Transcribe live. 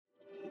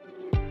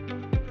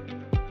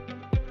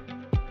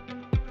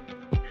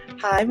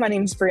Hi, my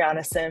name is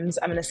Briana Simms.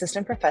 I'm an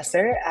assistant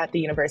professor at the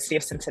University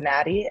of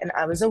Cincinnati, and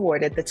I was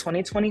awarded the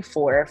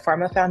 2024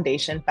 PhRMA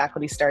Foundation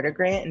Faculty Starter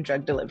Grant in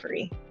Drug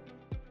Delivery.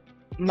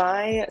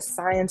 My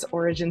science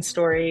origin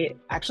story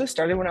actually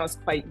started when I was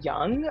quite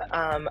young.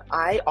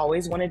 I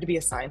always wanted to be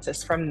a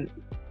scientist from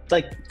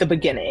the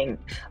beginning.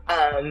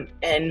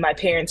 And my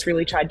parents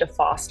really tried to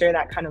foster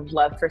that kind of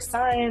love for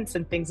science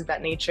and things of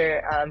that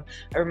nature.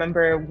 I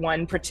remember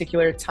one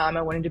particular time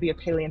I wanted to be a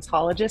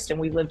paleontologist, and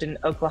we lived in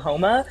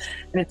Oklahoma,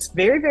 and it's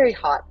very, very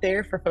hot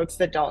there for folks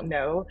that don't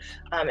know.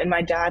 And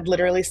my dad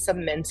literally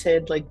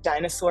cemented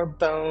dinosaur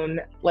bone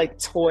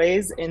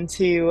toys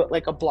into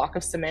a block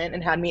of cement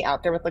and had me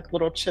out there with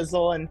little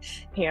chisel and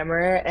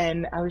hammer.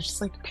 And I was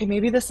just like, okay,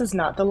 maybe this is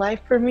not the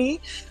life for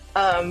me.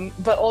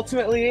 But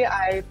ultimately,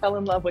 I fell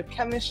in love with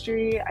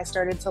chemistry. I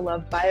started to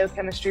love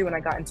biochemistry when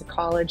I got into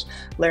college,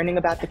 learning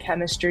about the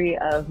chemistry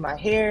of my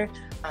hair,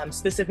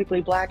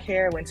 specifically black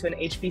hair. I went to an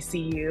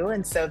HBCU,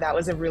 and so that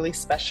was a really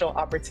special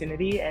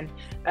opportunity. And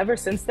ever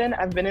since then,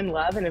 I've been in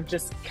love and have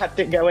just kept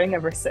it going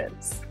ever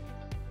since.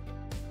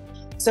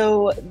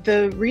 So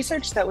the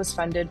research that was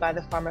funded by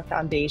the PhRMA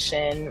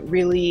Foundation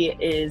really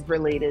is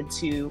related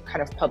to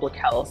kind of public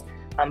health.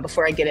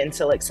 Before I get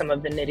into some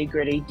of the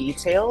nitty-gritty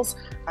details.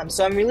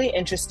 So I'm really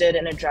interested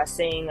in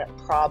addressing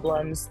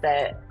problems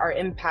that are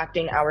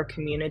impacting our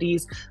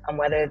communities,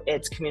 whether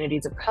it's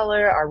communities of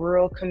color, our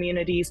rural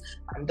communities,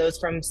 those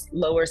from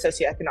lower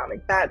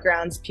socioeconomic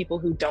backgrounds, people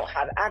who don't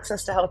have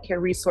access to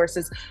healthcare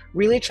resources,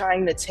 really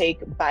trying to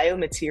take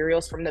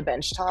biomaterials from the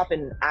benchtop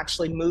and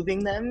actually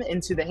moving them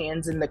into the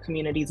hands and the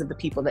communities of the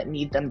people that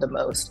need them the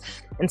most.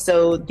 And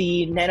so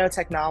the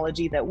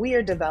nanotechnology that we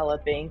are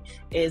developing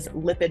is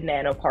lipid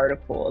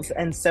nanoparticles.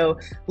 And so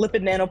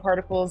lipid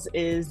nanoparticles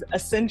is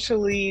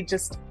essentially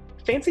just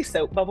fancy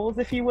soap bubbles,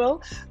 if you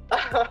will.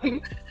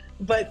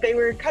 But they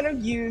were kind of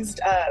used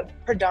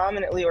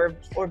predominantly or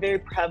very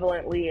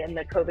prevalently in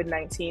the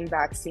COVID-19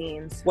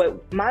 vaccines.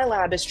 What my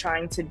lab is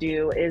trying to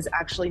do is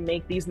actually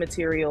make these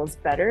materials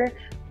better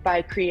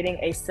by creating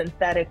a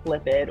synthetic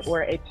lipid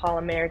or a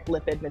polymeric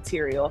lipid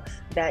material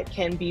that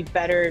can be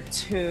better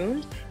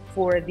tuned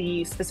for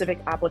the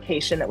specific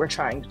application that we're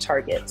trying to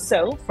target.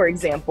 So, for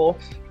example,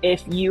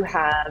 if you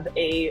have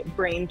a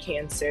brain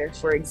cancer,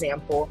 for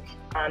example,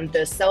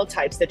 the cell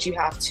types that you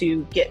have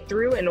to get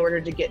through in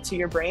order to get to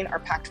your brain are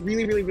packed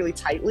really, really, really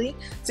tightly.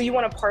 So you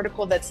want a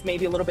particle that's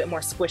maybe a little bit more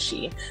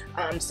squishy,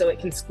 so it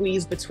can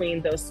squeeze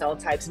between those cell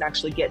types and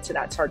actually get to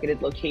that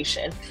targeted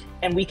location.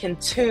 And we can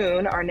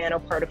tune our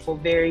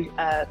nanoparticle very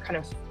kind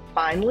of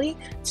finely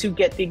to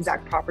get the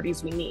exact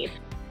properties we need.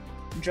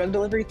 Drug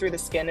delivery through the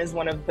skin is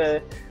one of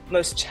the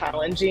most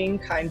challenging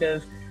kind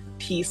of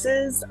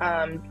pieces,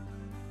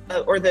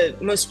 or the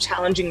most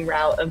challenging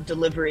route of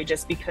delivery,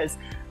 just because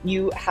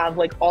you have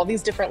all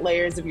these different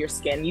layers of your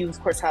skin. You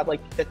of course have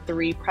the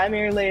three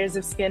primary layers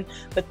of skin,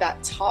 but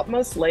that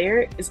topmost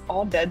layer is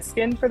all dead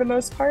skin for the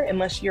most part,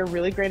 unless you're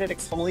really great at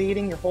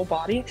exfoliating your whole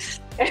body.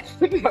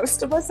 And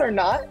most of us are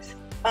not.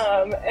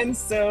 And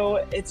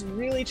so it's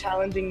really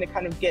challenging to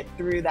kind of get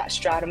through that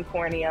stratum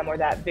corneum, or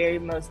that very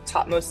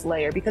topmost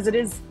layer, because it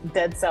is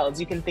dead cells.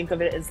 You can think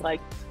of it as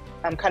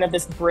kind of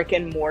this brick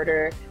and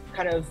mortar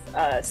kind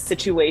of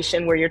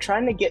situation where you're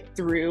trying to get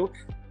through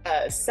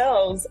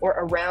cells, or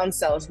around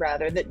cells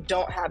rather, that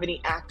don't have any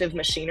active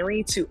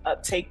machinery to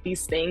uptake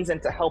these things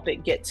and to help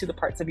it get to the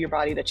parts of your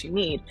body that you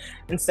need.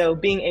 And so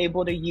being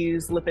able to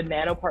use lipid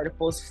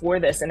nanoparticles for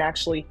this, and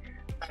actually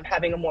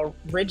having a more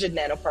rigid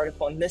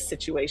nanoparticle in this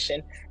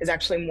situation, is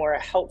actually more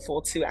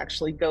helpful to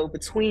actually go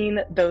between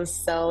those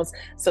cells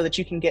so that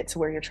you can get to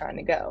where you're trying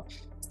to go.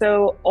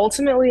 So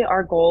ultimately,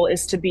 our goal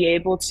is to be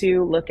able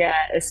to look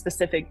at a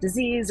specific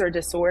disease or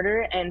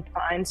disorder and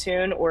fine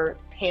tune or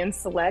hand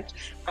select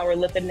our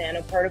lipid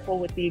nanoparticle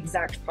with the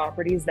exact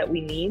properties that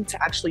we need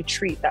to actually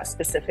treat that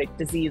specific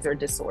disease or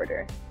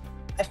disorder.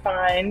 I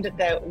find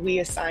that we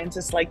as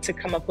scientists like to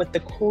come up with the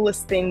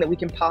coolest thing that we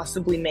can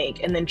possibly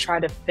make, and then try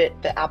to fit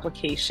the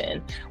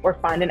application, or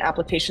find an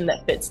application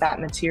that fits that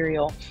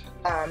material.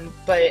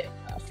 But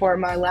for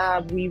my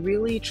lab, we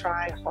really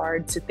try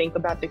hard to think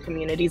about the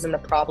communities and the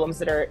problems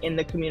that are in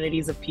the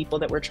communities of people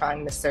that we're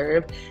trying to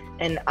serve.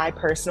 And I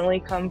personally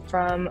come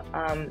from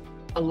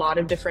a lot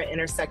of different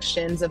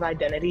intersections of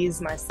identities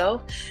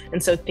myself.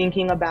 And so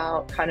thinking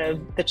about kind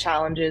of the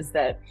challenges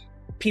that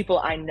people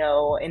I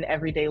know in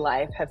everyday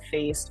life have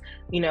faced,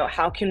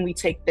 how can we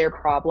take their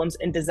problems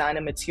and design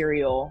a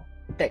material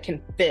that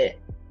can fit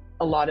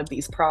a lot of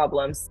these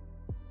problems?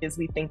 As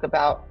we think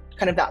about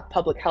kind of that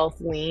public health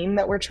lean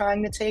that we're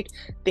trying to take,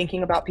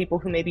 thinking about people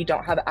who maybe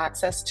don't have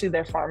access to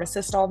their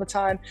pharmacist all the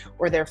time,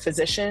 or their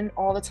physician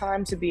all the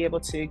time, to be able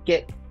to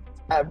get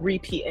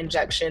repeat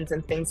injections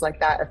and things like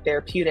that of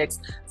therapeutics.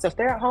 So if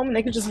they're at home,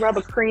 they can just rub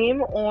a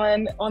cream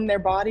on their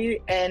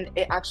body and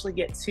it actually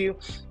gets to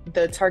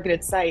the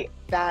targeted site.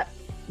 That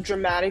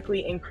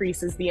dramatically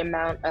increases the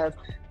amount of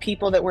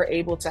people that we're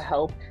able to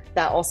help.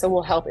 That also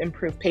will help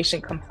improve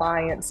patient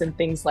compliance and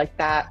things like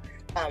that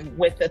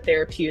with the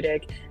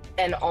therapeutic.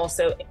 and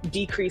also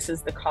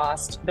decreases the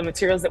cost. The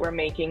materials that we're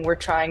making, we're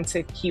trying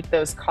to keep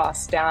those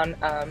costs down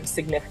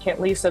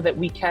significantly so that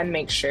we can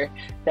make sure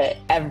that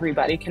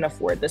everybody can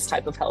afford this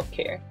type of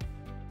healthcare.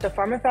 The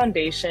PhRMA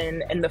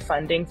Foundation and the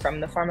funding from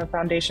the PhRMA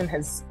Foundation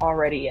has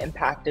already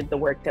impacted the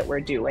work that we're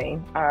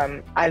doing.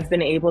 I've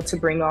been able to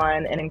bring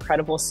on an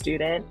incredible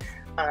student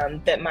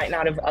that might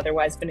not have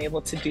otherwise been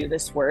able to do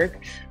this work.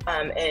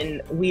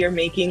 And we are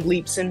making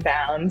leaps and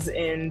bounds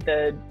in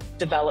the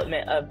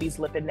development of these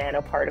lipid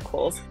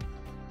nanoparticles.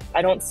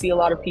 I don't see a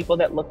lot of people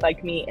that look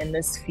like me in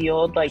this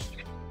field. Like,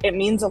 it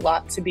means a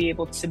lot to be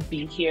able to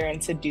be here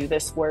and to do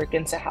this work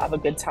and to have a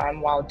good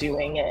time while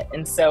doing it.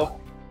 And so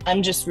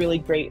I'm just really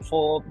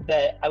grateful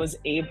that I was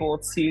able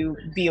to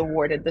be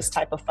awarded this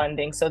type of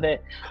funding so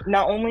that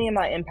not only am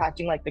I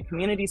impacting like the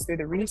communities through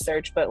the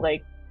research, but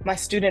like my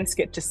students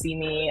get to see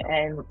me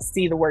and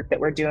see the work that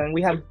we're doing.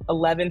 We have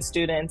 11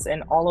 students,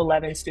 and all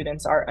 11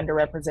 students are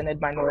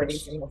underrepresented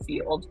minorities in the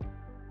field.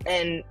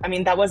 And I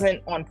mean, that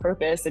wasn't on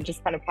purpose, it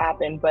just kind of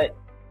happened, but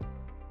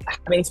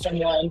having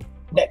someone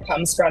that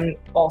comes from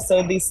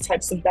also these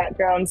types of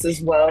backgrounds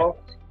as well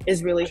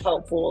is really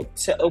helpful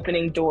to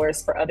opening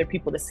doors for other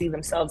people to see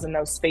themselves in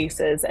those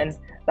spaces. And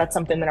that's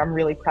something that I'm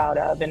really proud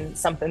of, and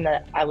something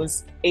that I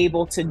was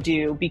able to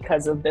do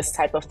because of this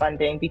type of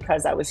funding,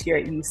 because I was here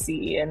at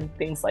UC and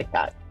things like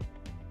that.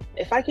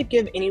 If I could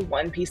give any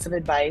one piece of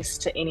advice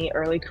to any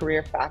early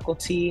career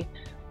faculty,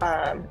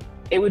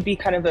 it would be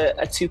kind of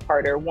a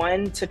two-parter.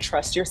 One, to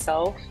trust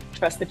yourself,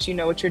 trust that you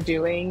know what you're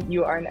doing.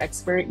 You are an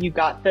expert, you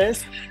got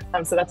this.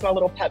 So that's my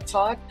little pep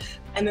talk.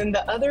 And then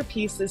the other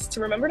piece is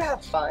to remember to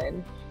have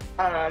fun.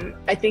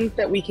 I think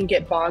that we can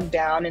get bogged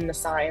down in the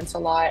science a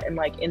lot and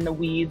like in the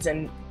weeds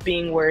and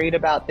being worried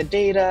about the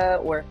data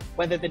or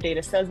whether the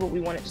data says what we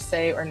want it to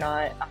say or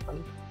not.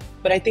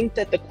 But I think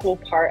that the cool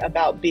part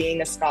about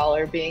being a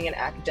scholar, being an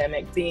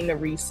academic, being a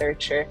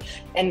researcher,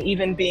 and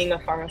even being a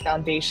PhRMA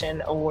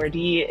Foundation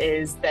awardee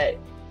is that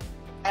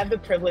I have the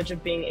privilege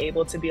of being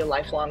able to be a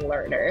lifelong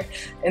learner.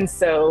 And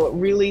so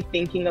really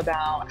thinking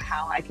about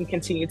how I can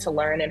continue to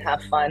learn and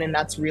have fun, and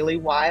that's really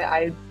why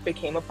I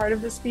became a part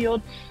of this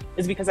field,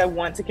 is because I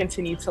want to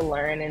continue to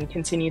learn and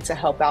continue to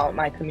help out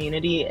my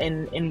community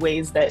in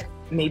ways that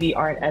maybe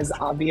aren't as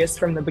obvious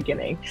from the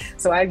beginning.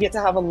 So I get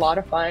to have a lot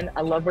of fun.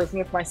 I love working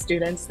with my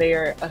students. They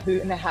are a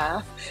hoot and a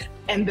half,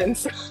 and then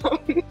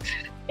some.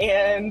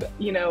 And,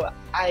 you know,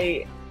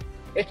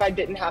 if I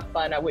didn't have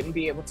fun, I wouldn't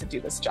be able to do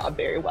this job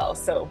very well.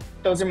 So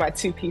those are my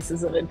two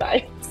pieces of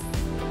advice.